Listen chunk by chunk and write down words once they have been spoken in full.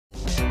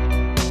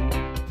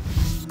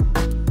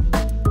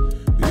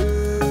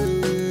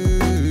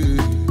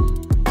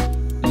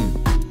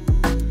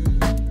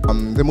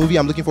The movie,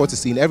 I'm looking forward to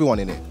seeing everyone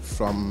in it.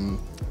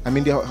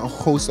 There are a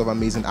host of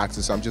amazing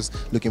actors, so I'm just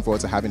looking forward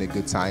to having a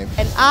good time.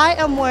 And I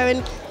am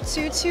wearing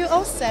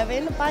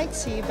 2207 by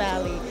T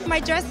Valley.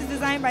 My dress is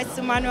designed by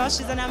Sumanuel.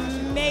 She's an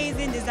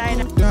amazing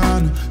designer.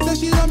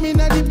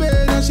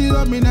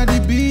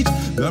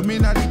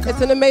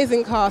 It's an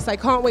amazing cast. I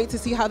can't wait to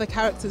see how the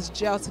characters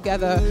gel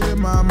together.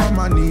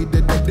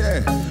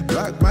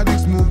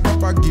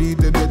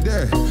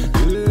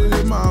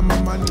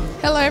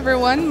 Hello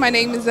everyone, my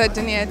name is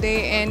Jalade-Ekeinde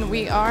and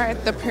we are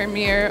at the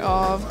premiere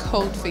of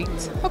Cold Feet,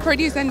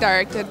 produced and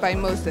directed by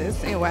Moses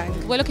Inwang.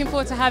 We're looking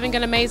forward to having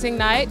an amazing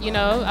night,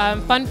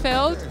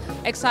 fun-filled,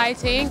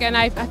 exciting, and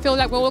I feel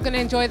like we're all going to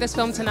enjoy this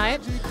film tonight.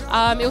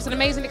 It was an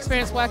amazing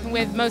experience working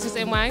with Moses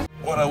Inwang.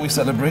 What are we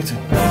celebrating?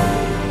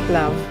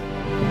 Love.